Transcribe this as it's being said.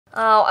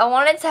Oh, I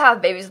wanted to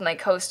have babies with my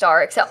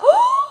co-star, except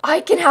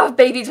I can have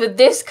babies with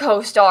this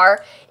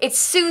co-star. It's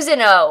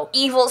Susan-O,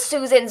 evil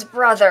Susan's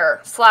brother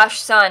slash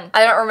son.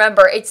 I don't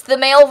remember. It's the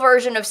male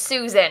version of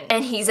Susan,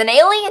 and he's an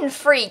alien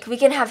freak. We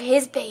can have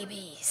his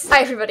babies.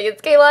 Hi everybody,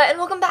 it's Kayla, and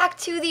welcome back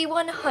to the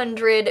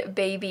 100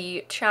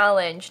 baby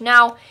challenge.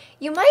 Now,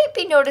 you might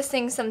be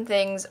noticing some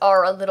things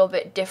are a little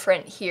bit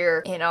different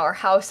here in our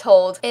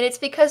household, and it's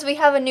because we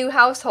have a new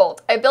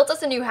household. I built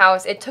us a new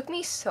house. It took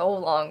me so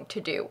long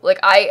to do. Like,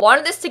 I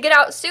wanted this to get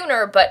out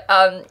sooner, but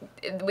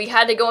we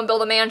had to go and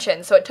build a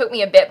mansion, so it took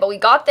me a bit, but we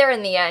got there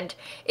in the end.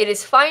 It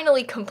is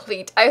finally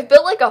complete. I've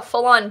built like a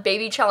full-on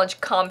baby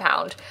challenge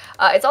compound.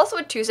 It's also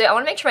a Tuesday. I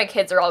want to make sure my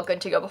kids are all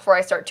good to go before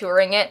I start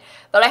touring it,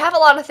 but I have a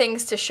lot of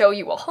things to show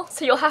you all,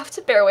 so you'll have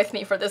to bear with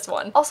me for this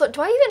one. Also,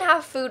 do I even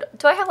have food?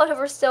 Do I have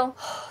leftovers still?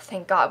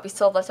 Thank God, we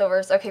still have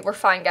leftovers. Okay, we're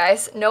fine,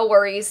 guys. No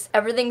worries.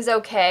 Everything's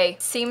okay.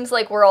 Seems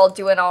like we're all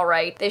doing all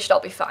right. They should all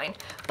be fine.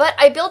 But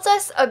I built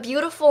us a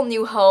beautiful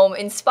new home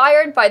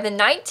inspired by the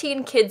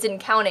 19 Kids and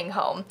Counting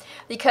home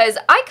because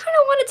I kind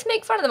of wanted to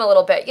make fun of them a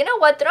little bit. You know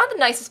what? They're not the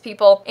nicest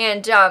people,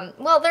 and,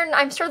 well,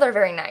 I'm sure they're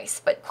very nice,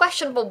 but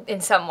questionable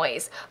in some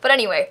ways. But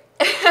anyway,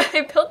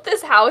 I built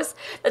this house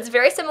that's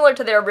very similar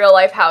to their real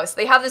life house.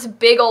 They have this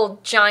big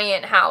old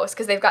giant house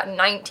because they've got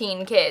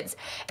 19 kids.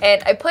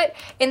 And I put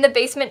in the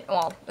basement,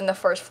 well, in the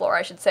first floor,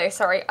 I should say.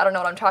 Sorry, I don't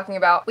know what I'm talking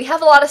about. We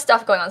have a lot of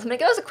stuff going on, so I'm gonna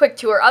give us a quick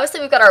tour. Obviously,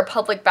 we've got our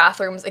public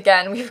bathrooms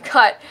again. We've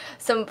got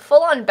some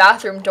full-on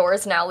bathroom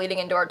doors now leading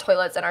into our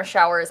toilets and our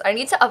showers. I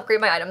need to upgrade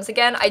my items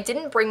again. I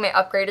didn't bring my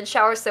upgraded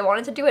showers, so I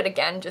wanted to do it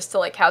again just to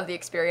like have the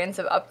experience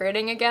of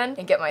upgrading again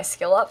and get my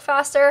skill up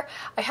faster.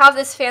 I have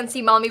this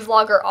fancy mommy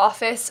vlogger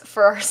office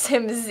for our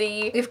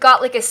lilsimsie. We've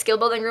got like a skill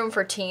building room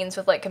for teens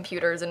with like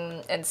computers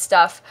and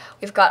stuff.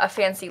 We've got a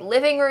fancy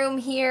living room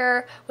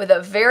here with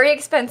a very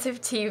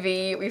expensive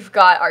TV. We've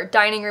got our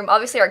dining room.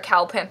 Obviously our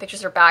cow plant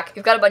pictures are back.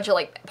 We've got a bunch of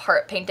like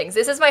part paintings.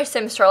 This is my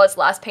Sims Charlotte's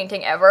last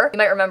painting ever. You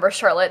might remember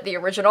Charlotte, the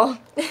original.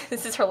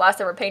 This is her last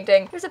ever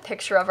painting. Here's a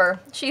picture of her.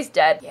 She's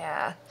dead.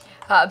 Yeah.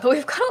 But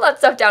we've got all that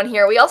stuff down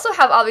here. We also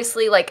have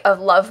obviously like a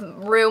love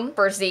room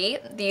for Z.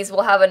 These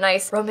will have a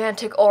nice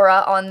romantic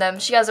aura on them.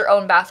 She has her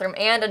own bathroom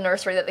and a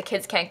nursery that the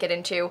kids can't get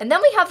into. And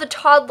then we have the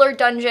toddler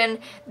dungeon.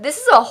 This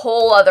is a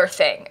whole other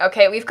thing,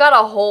 okay? We've got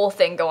a whole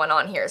thing going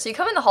on here. So you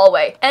come in the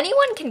hallway.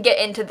 Anyone can get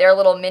into their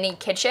little mini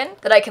kitchen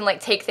that I can like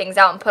take things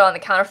out and put on the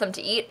counter for them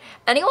to eat.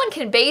 Anyone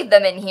can bathe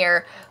them in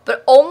here,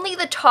 but only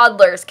the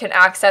toddlers can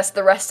access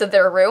the rest of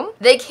their room.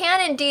 They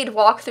can indeed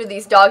walk through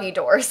these doggy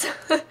doors.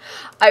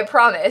 I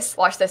promise.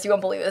 Watch this, you won't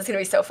believe it. It's gonna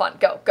be so fun.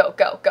 Go, go,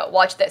 go, go.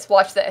 Watch this,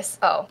 watch this.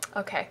 Oh,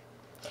 okay.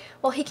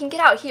 Well, he can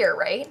get out here,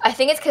 right? I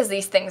think it's because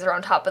these things are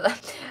on top of them.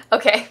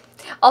 Okay,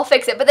 I'll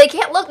fix it. But they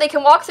can't look, they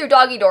can walk through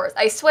doggy doors,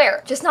 I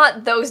swear. Just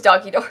not those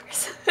doggy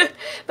doors.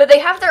 But they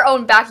have their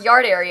own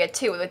backyard area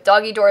too, with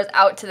doggy doors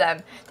out to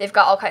them. They've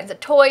got all kinds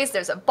of toys,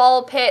 there's a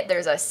ball pit,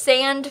 there's a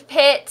sand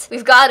pit.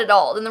 We've got it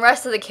all. And the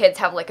rest of the kids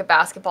have like a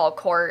basketball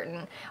court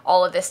and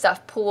all of this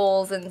stuff,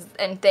 pools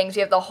and things.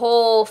 We have the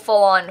whole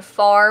full-on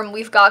farm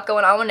we've got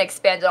going on. I want to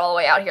expand it all the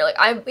way out here.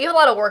 Like we have a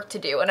lot of work to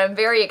do and I'm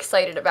very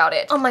excited about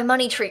it. Oh, my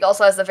money tree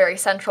also has a very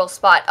central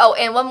spot. Oh,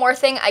 and one more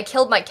thing, I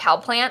killed my cow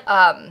plant,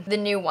 the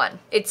new one.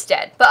 It's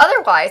dead. But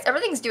otherwise,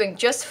 everything's doing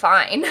just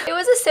fine. It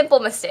was a simple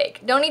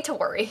mistake. Don't need to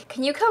worry.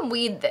 Can you come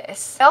weed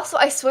this? Also,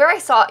 I swear I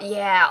saw,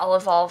 yeah, I'll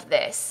evolve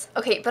this.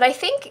 Okay, but I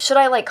think, should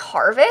I like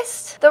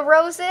harvest the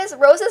roses?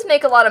 Roses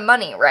make a lot of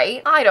money,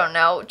 right? I don't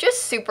know.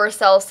 Just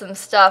supercell some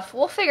stuff.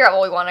 We'll figure out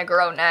what we want to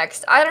grow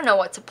next. I don't know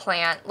what to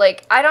plant.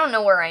 Like, I don't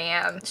know where I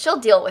am. She'll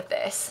deal with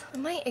this. I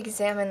might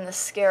examine the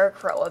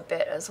scarecrow a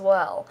bit as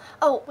well.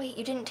 Oh, wait,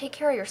 you didn't take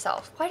care of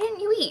yourself. Why didn't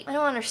you eat? I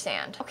don't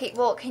understand. Okay,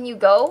 well, can you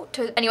go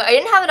to... Anyway, I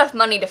didn't have enough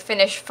money to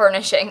finish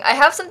furnishing. I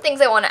have some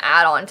things I want to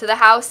add on to the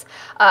house.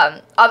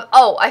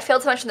 Oh, I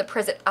failed to mention the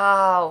prison.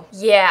 Oh,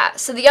 yeah.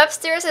 So the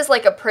upstairs is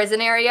like a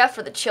prison area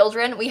for the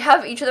children.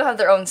 Each of them have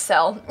their own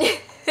cell.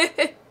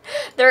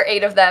 There are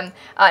 8 of them.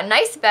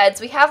 Nice beds.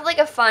 We have like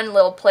a fun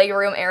little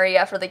playroom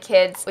area for the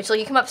kids, which like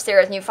you come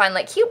upstairs and you find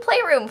like cute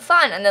playroom,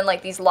 fun, and then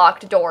like these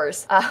locked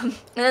doors. And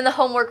then the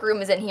homework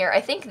room is in here.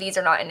 I think these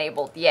are not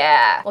enabled.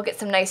 Yeah. We'll get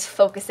some nice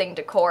focusing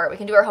decor. We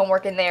can do our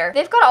homework in there.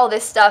 They've got all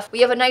this stuff.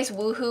 We have a nice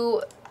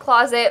woohoo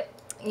closet,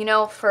 you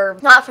know,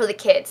 not for the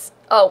kids.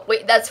 Oh,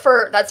 wait, that's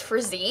for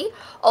Z.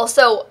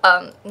 Also,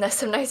 there's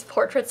some nice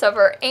portraits of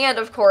her. And,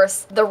 of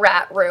course, the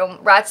rat room.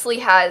 Ratsley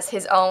has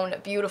his own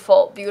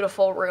beautiful,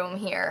 beautiful room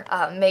here,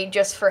 made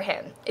just for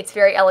him. It's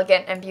very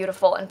elegant and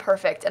beautiful and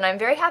perfect, and I'm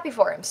very happy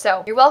for him,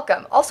 so you're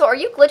welcome. Also, are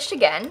you glitched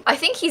again? I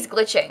think he's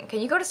glitching. Can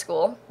you go to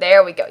school?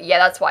 There we go. Yeah,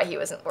 that's why he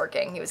wasn't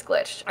working. He was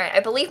glitched. All right, I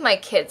believe my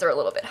kids are a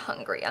little bit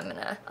hungry. I'm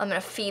gonna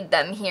feed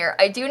them here.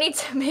 I do need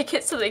to make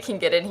it so they can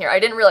get in here. I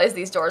didn't realize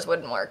these doors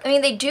wouldn't work. I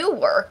mean, they do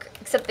work,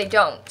 except they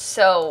don't,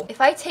 so if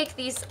I take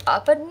these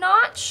up a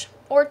notch,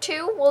 or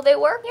 2. Will they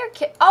work?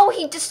 Oh,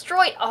 he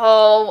destroyed.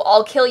 Oh,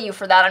 I'll kill you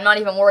for that. I'm not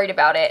even worried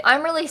about it.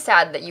 I'm really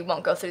sad that you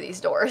won't go through these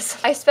doors.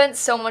 I spent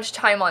so much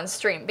time on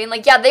stream being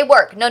like, yeah, they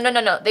work. No,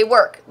 they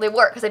work. They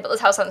work because I built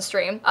this house on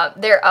stream.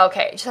 They're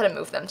okay. Just had to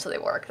move them so they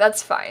work.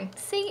 That's fine.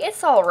 See,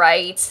 it's all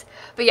right.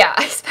 But yeah,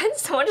 I spent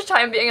so much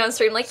time being on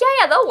stream like,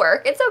 yeah, they'll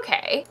work. It's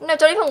okay. No,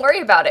 don't even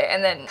worry about it.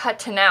 And then cut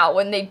to now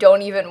when they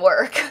don't even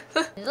work.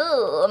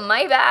 Ugh,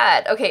 my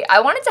bad. Okay, I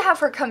wanted to have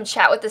her come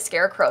chat with the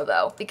Scarecrow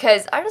though,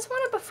 because I just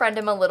want to befriend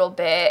him a little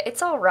bit.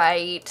 It's all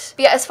right.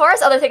 But yeah, as far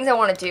as other things I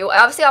want to do,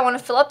 obviously I want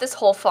to fill up this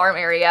whole farm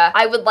area.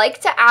 I would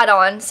like to add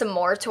on some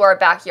more to our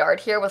backyard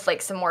here with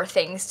like some more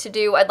things to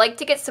do. I'd like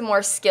to get some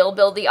more skill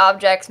buildy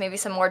objects, maybe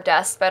some more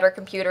desks, better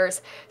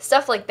computers,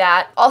 stuff like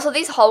that. Also,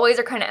 these hallways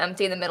are kind of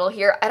empty in the middle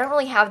here. I don't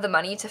really have the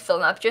money to fill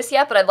them up just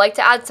yet, but I'd like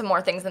to add some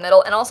more things in the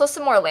middle and also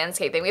some more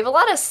landscaping. We have a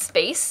lot of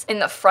space in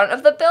the front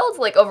of the build,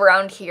 like over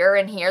around here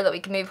and here, that we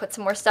can maybe put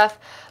some more stuff,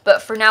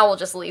 but for now we'll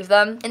just leave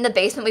them. In the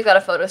basement we've got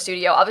a photo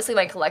studio. Obviously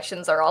my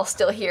collections are all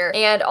still here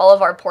and all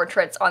of our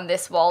portraits on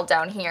this wall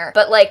down here,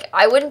 but like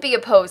I wouldn't be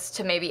opposed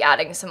to maybe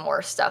adding some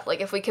more stuff.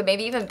 Like if we could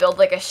maybe even build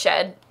like a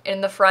shed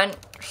in the front,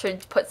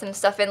 should put some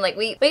stuff in. Like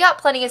we got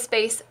plenty of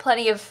space,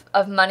 plenty of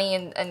money,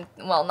 and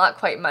well, not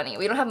quite money.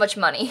 We don't have much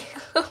money.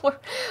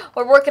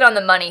 we're working on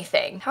the money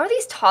thing. How are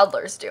these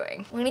toddlers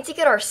doing? We need to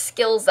get our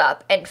skills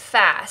up and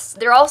fast.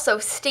 They're also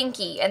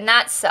stinky and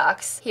that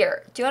sucks.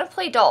 Here, do you want to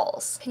play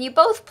dolls? Can you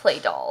both play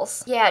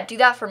dolls? Yeah, do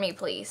that for me,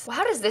 please. Well,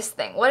 how does this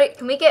thing? What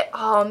can we get?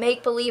 Oh,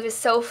 make believe is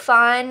so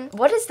fun.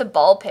 What does the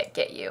ball pit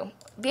get you?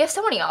 We have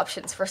so many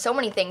options for so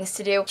many things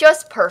to do.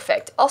 Just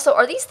perfect. Also,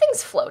 are these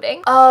things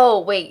floating?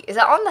 Oh, wait, is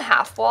that on the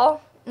half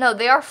wall? No,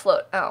 they are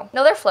oh,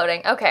 no, they're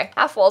floating. Okay,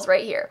 half wall's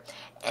right here.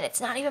 And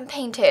it's not even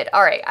painted.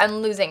 All right,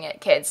 I'm losing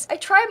it, kids. I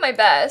tried my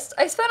best.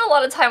 I spent a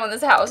lot of time on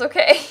this house,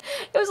 okay?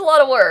 It was a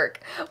lot of work.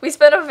 We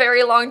spent a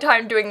very long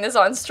time doing this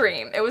on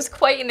stream. It was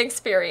quite an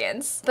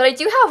experience. But I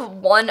do have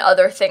one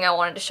other thing I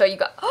wanted to show you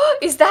guys. Oh,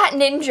 is that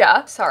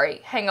Ninja? Sorry,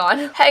 hang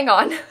on, hang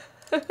on.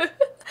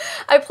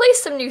 I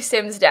placed some new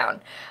Sims down.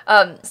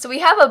 So we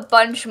have a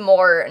bunch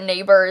more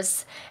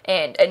neighbors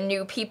and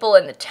new people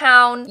in the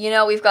town. You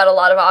know, we've got a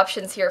lot of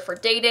options here for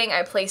dating.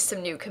 I placed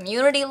some new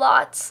community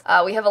lots.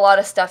 We have a lot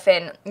of stuff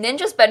in.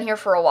 Ninja's been here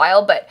for a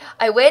while, but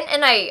I went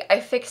and I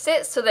fixed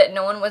it so that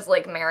no one was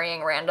like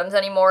marrying randoms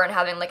anymore and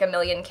having like a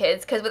million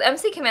kids. Because with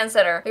MC Command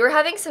Center, we were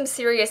having some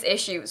serious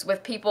issues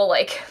with people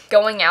like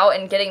going out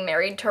and getting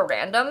married to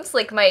randoms.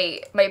 Like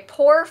my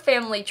poor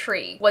family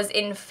tree was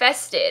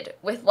infested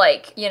with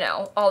like, you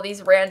know, all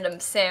these random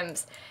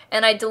Sims.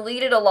 And I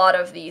deleted a lot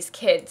of these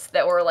kids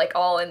that were like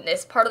all in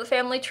this part of the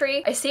family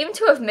tree. I seem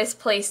to have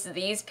misplaced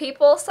these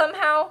people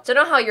somehow. Don't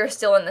know how you're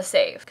still in the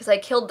save because I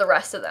killed the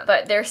rest of them,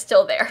 but they're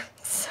still there.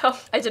 So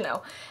I don't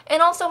know.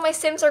 And also my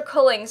Sims are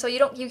culling, so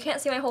you can't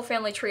see my whole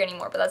family tree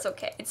anymore, but that's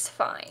okay. It's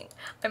fine.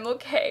 I'm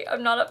okay.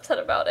 I'm not upset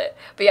about it.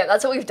 But yeah,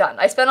 that's what we've done.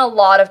 I spent a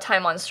lot of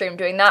time on stream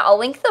doing that. I'll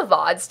link the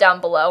VODs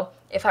down below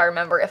if I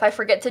remember. If I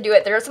forget to do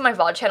it, there's on my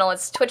VOD channel.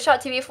 It's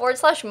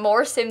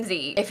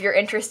twitch.tv/moresimsie if you're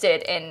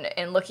interested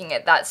in looking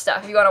at that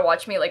stuff. If you want to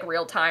watch me like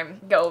real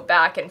time, go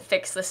back and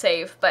fix the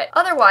save. But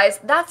otherwise,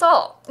 that's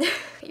all.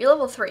 You're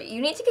level 3.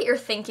 You need to get your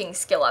thinking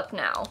skill up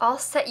now. I'll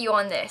set you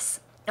on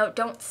this. No,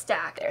 don't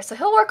stack there. So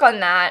he'll work on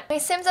that. My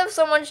Sims have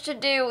so much to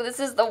do. This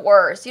is the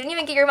worst. You didn't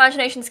even get your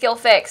imagination skill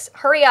fixed.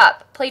 Hurry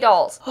up. Play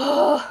dolls.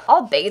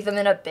 I'll bathe them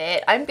in a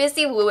bit. I'm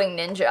busy wooing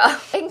Ninja. I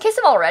can kiss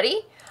him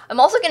already. I'm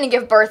also gonna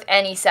give birth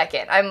any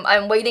second.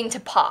 I'm waiting to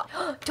pop.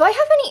 Do I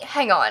have any?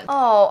 Hang on.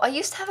 Oh, I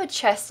used to have a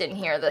chest in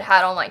here that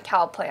had all my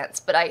cow plants,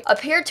 but I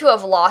appear to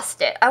have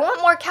lost it. I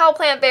want more cow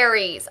plant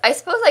berries. I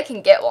suppose I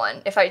can get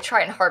one if I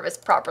try and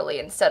harvest properly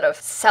instead of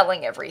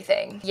selling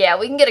everything. Yeah,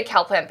 we can get a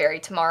cow plant berry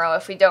tomorrow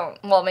if we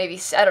don't. Well, maybe,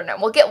 I don't know.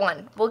 We'll get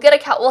one. We'll get a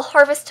cow. We'll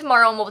harvest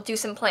tomorrow and we'll do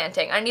some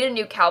planting. I need a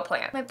new cow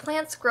plant. My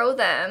plants grow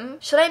them.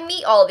 Should I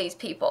meet all these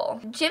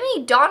people?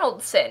 Jimmy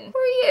Donaldson. Who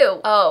are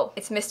you? Oh,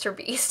 it's Mr.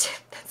 Beast.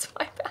 That's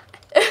my bad.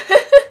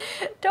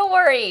 Don't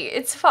worry,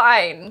 it's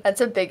fine. That's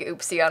a big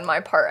oopsie on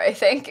my part, I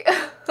think.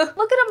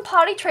 Look at them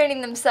potty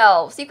training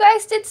themselves. You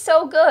guys did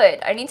so good.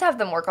 I need to have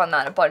them work on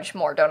that a bunch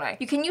more, don't I?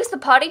 You can use the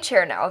potty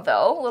chair now,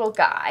 though, little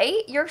guy.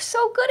 You're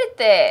so good at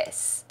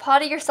this.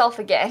 Potty yourself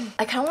again.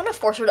 I kind of want to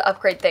force her to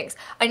upgrade things.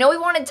 I know we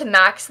wanted to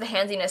max the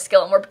handiness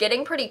skill, and we're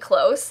getting pretty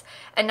close.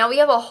 And now we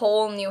have a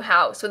whole new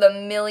house with a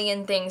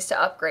million things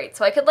to upgrade.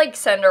 So I could, like,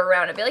 send her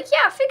around and be like,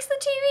 yeah, fix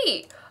the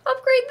TV.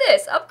 Upgrade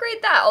this,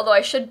 upgrade that. Although I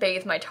should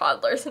bathe my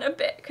toddlers in a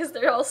bit because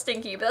they're all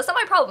stinky, but that's not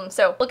my problem.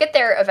 So we'll get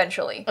there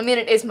eventually. I mean,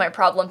 it is my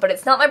problem, but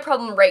it's not my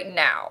problem right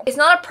now. It's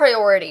not a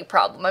priority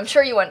problem. I'm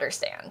sure you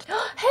understand.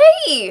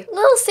 Hey,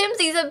 little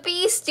Simsie's a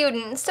B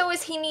student, so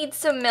is he needs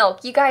some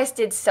milk. You guys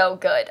did so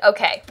good.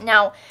 Okay,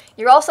 now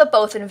you're also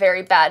both in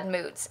very bad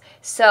moods.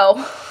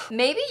 So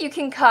maybe you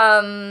can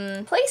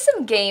come play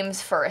some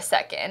games for a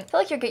second. I feel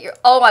like you're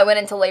oh, I went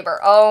into labor.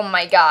 Oh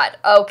my God.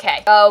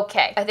 Okay.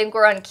 Okay. I think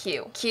we're on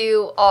Q.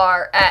 Q.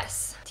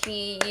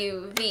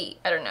 SRSTUV.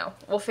 I don't know.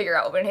 We'll figure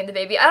out what we're gonna name the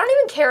baby. I don't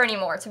even care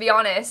anymore, to be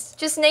honest.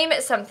 Just name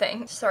it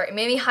something. Sorry,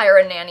 maybe hire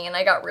a nanny, and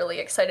I got really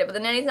excited, but the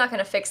nanny's not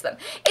gonna fix them.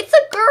 It's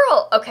a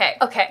girl! Okay,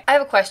 I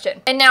have a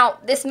question. And now,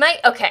 this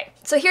might,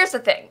 so here's the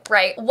thing,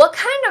 right? What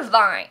kind of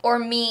Vine or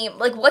meme,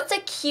 like what's a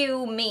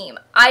Q meme?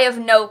 I have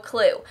no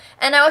clue.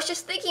 And I was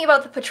just thinking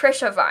about the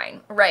Patricia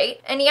Vine,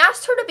 right? And he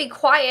asked her to be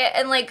quiet,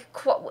 and like,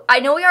 I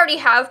know we already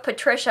have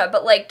Patricia,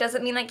 but like, does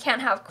it mean I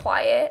can't have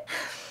quiet?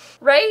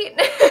 Right?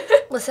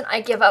 Listen,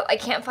 I give up. I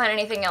can't find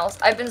anything else.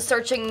 I've been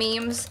searching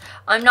memes.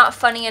 I'm not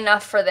funny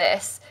enough for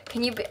this.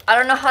 Can you be, I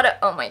don't know how to,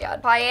 oh my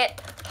god.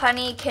 Quiet,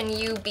 honey, can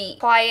you be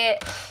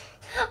quiet?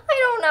 I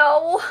don't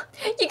know.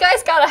 You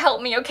guys gotta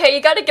help me, okay?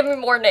 You gotta give me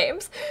more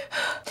names.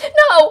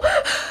 No!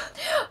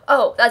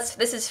 Oh,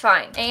 this is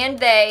fine. And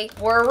they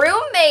were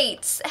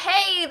roommates.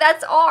 Hey,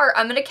 that's R.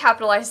 I'm gonna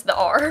capitalize the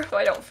R so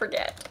I don't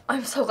forget.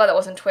 I'm so glad that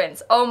wasn't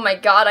twins. Oh my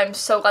god, I'm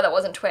so glad that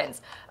wasn't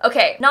twins.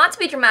 Okay, not to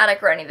be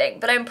dramatic or anything,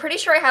 but I'm pretty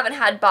sure I haven't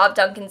had Bob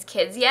Duncan's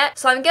kids yet,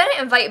 so I'm gonna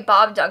invite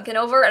Bob Duncan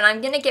over and I'm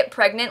gonna get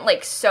pregnant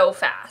like so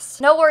fast.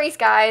 No worries,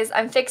 guys.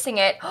 I'm fixing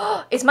it.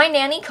 Is my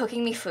nanny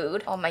cooking me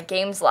food? Oh, my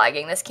game's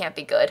lagging. This can't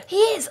be good. He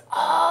is.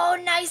 Oh,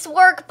 nice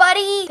work,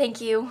 buddy. Thank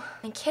you.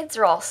 My kids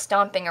are all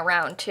stomping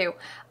around too.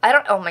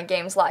 Oh, my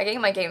game's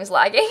lagging. My game's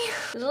lagging.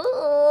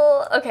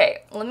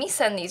 Okay, let me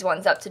send these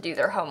ones up to do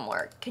their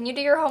homework. Can you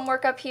do your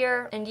homework up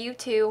here? And you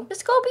too.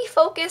 Just go be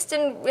focused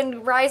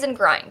and rise and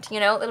grind, you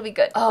know? It'll be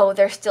good. Oh,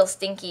 they're still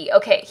stinky.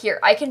 Okay, here,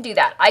 I can do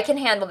that. I can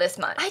handle this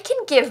much. I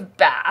can give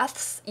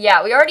baths.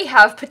 Yeah, we already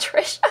have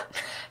Patricia.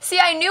 See,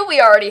 I knew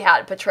we already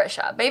had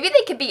Patricia. Maybe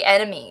they could be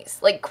enemies,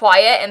 like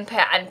Quiet and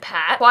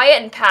Pat.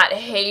 Quiet and Pat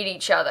hate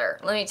each other.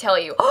 Let me tell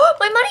you. Oh,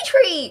 my money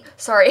tree!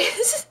 Sorry.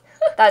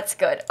 That's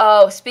good.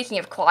 Oh, speaking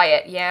of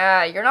Quiet,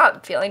 yeah, you're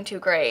not feeling too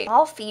great.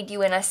 I'll feed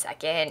you in a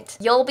second.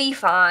 You'll be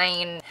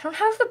fine. I don't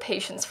have the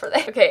patience for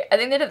that. Okay, I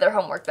think they did their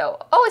homework though.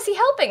 Oh, is he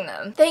helping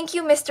them? Thank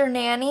you, Mr.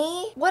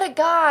 Nanny. What a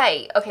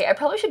guy. Okay, I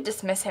probably should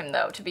dismiss him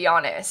though, to be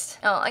honest.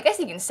 Oh, I guess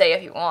he can stay if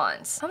he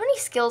wants. How many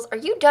skills? Are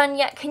you done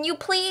yet? Can you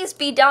please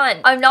be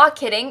done? I'm not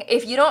kidding.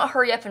 If you don't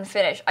hurry up and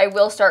finish, I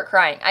will start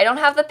crying. I don't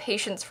have the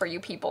patience for you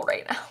people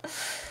right now.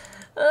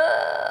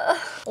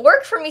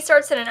 Work for me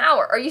starts in an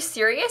hour. Are you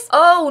serious?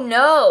 Oh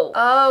no.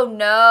 Oh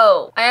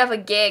no. I have a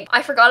gig.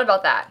 I forgot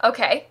about that.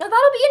 Okay. Now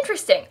that'll be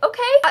interesting.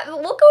 Okay.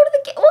 We'll go to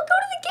the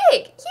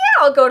gig. Yeah,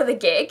 I'll go to the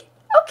gig.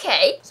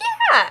 Okay.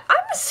 Yeah,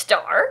 I'm a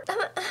star.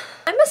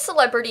 I'm a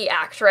celebrity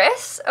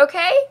actress.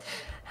 Okay.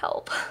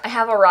 Help. I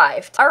have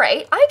arrived. All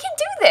right, I can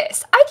do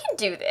this. I can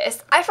do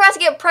this. I forgot to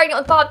get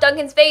pregnant with Bob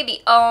Duncan's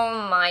baby.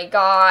 Oh my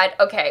god.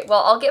 Okay,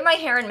 well, I'll get my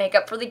hair and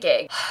makeup for the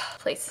gig.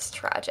 Place is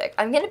tragic.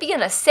 I'm gonna be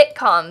in a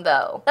sitcom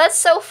though. That's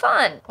so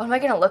fun. What am I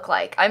gonna look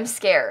like? I'm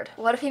scared.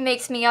 What if he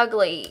makes me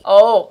ugly?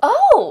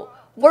 Oh,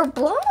 we're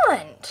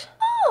blonde.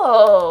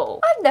 Oh,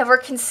 I've never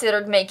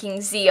considered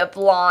making Zia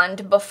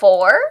blonde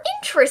before.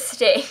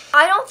 Interesting.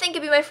 I don't think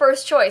it'd be my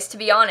first choice, to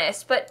be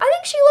honest, but I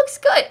think she looks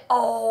good.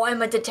 Oh,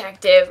 I'm a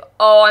detective.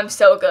 Oh, I'm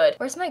so good.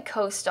 Where's my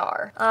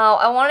co-star? Oh,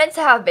 I wanted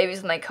to have babies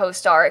with my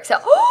co-star,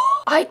 except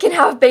I can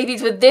have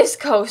babies with this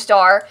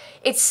co-star.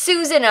 It's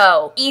Susan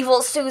O,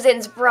 evil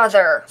Susan's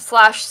brother /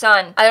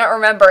 son. I don't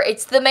remember.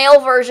 It's the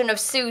male version of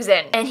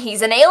Susan, and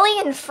he's an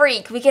alien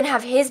freak. We can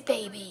have his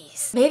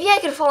babies. Maybe I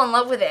could fall in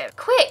love with him.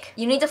 Quick,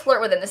 you need to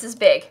flirt with him. This is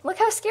big. Look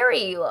how scary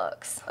he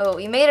looks. Oh,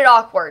 you made it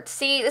awkward.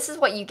 See, this is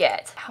what you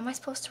get. How am I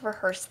supposed to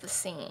rehearse the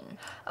scene?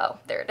 Oh,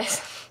 there it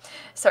is.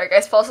 Sorry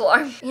guys, false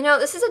alarm. You know,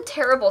 this is a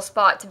terrible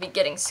spot to be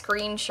getting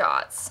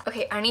screenshots.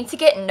 Okay, I need to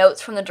get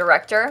notes from the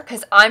director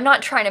because I'm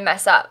not trying to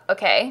mess up,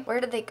 okay? Where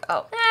did they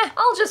go?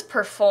 I'll just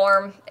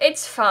perform.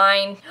 It's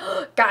fine.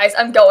 Guys,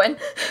 I'm going.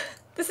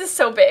 This is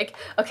so big.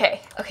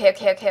 Okay.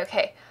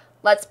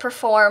 Let's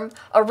perform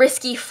a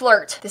risky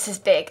flirt. This is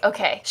big.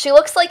 Okay. She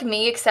looks like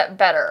me except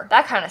better.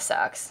 That kind of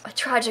sucks. A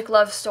tragic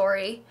love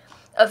story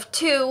of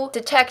two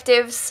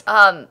detectives.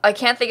 I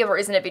can't think of a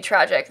reason to be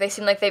tragic. They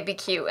seem like they'd be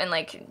cute and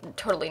like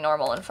totally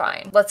normal and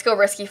fine. Let's go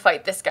risky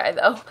fight this guy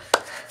though.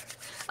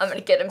 I'm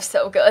gonna get him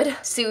so good.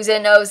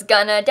 Susan O's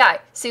gonna die.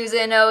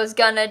 Susan O's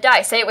gonna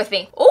die. Say it with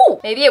me. Ooh,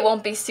 maybe it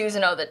won't be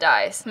Susan O that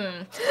dies.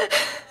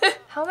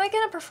 How am I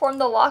gonna perform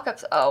the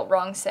lockups? Oh,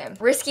 wrong sim.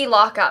 Risky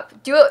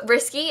lockup. Do it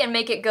risky and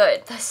make it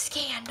good. The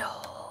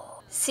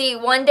scandal. See,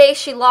 one day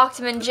she locked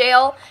him in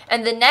jail,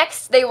 and the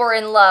next they were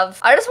in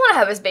love. I just want to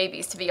have his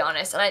babies, to be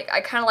honest, and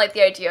I kind of like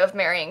the idea of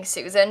marrying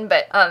Susan,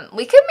 but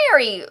we could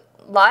marry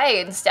Lai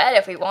instead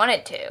if we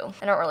wanted to.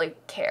 I don't really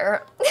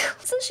care.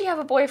 Doesn't she have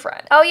a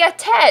boyfriend? Oh yeah,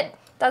 Ted.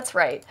 That's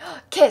right.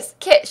 Kiss.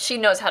 She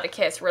knows how to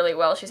kiss really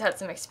well. She's had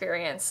some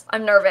experience.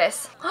 I'm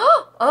nervous.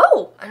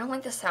 Oh, I don't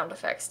like the sound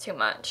effects too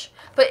much.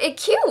 But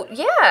it's cute,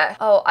 yeah.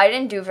 Oh, I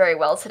didn't do very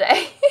well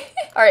today.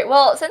 All right,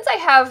 well, since I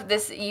have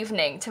this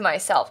evening to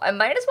myself, I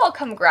might as well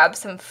come grab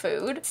some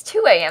food. It's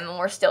 2 a.m. and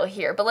we're still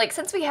here, but like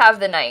since we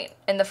have the night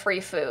and the free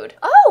food.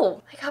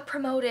 Oh, I got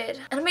promoted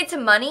and I made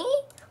some money.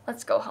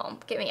 Let's go home.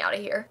 Get me out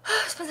of here.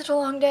 It's been such a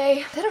long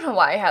day. I don't know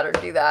why I had her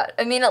do that.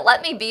 I mean, it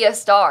let me be a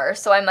star,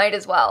 so I might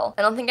as well.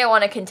 I don't think I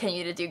want to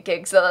continue to do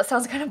gigs, though. That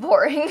sounds kind of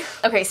boring.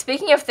 Okay,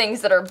 speaking of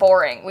things that are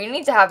boring, we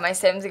need to have my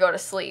Sims go to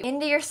sleep.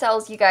 Into your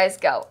cells you guys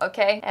go,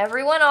 okay?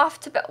 Everyone off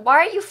to bed. Why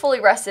are you fully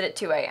rested at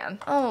 2 a.m.?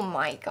 Oh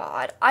my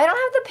god. I don't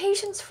have the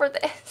patience for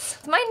this.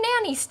 My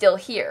nanny's still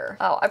here.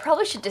 Oh, I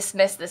probably should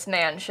dismiss this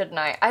man, shouldn't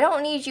I? I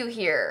don't need you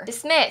here.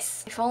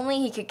 Dismiss. If only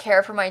he could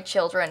care for my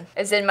children,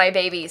 as in my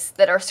babies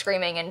that are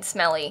screaming and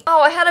smelly.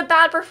 Oh, I had a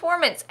bad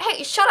performance.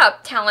 Hey, shut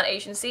up, talent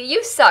agency.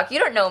 You suck. You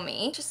don't know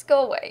me. Just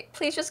go away.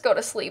 Please just go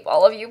to sleep,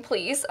 all of you,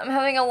 please. I'm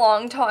having a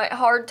long time,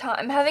 hard time.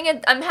 I'm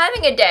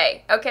having a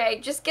day, okay?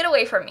 Just get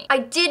away from me. I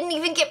didn't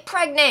even get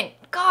pregnant.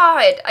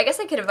 God. I guess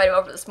I could invite him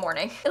over this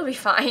morning. It'll be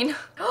fine.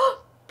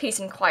 Peace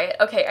and quiet.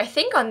 Okay, I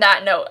think on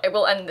that note, I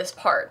will end this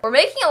part. We're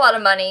making a lot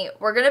of money.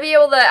 We're gonna be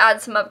able to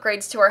add some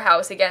upgrades to our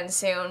house again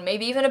soon.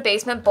 Maybe even a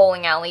basement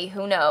bowling alley,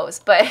 who knows?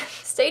 But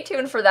stay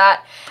tuned for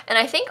that. And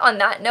I think on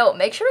that note,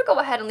 make sure to go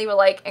ahead and leave a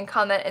like and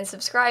comment and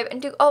subscribe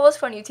and do all those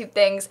fun YouTube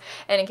things.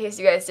 And in case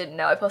you guys didn't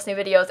know, I post new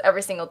videos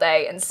every single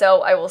day. And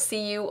so I will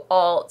see you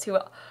all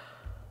tomorrow.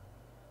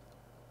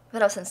 I've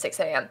been up since 6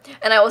 a.m.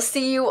 And I will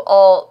see you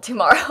all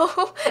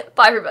tomorrow.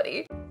 Bye,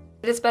 everybody.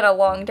 It has been a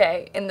long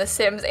day in The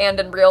Sims and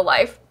in real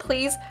life.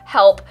 Please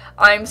help.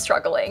 I'm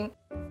struggling.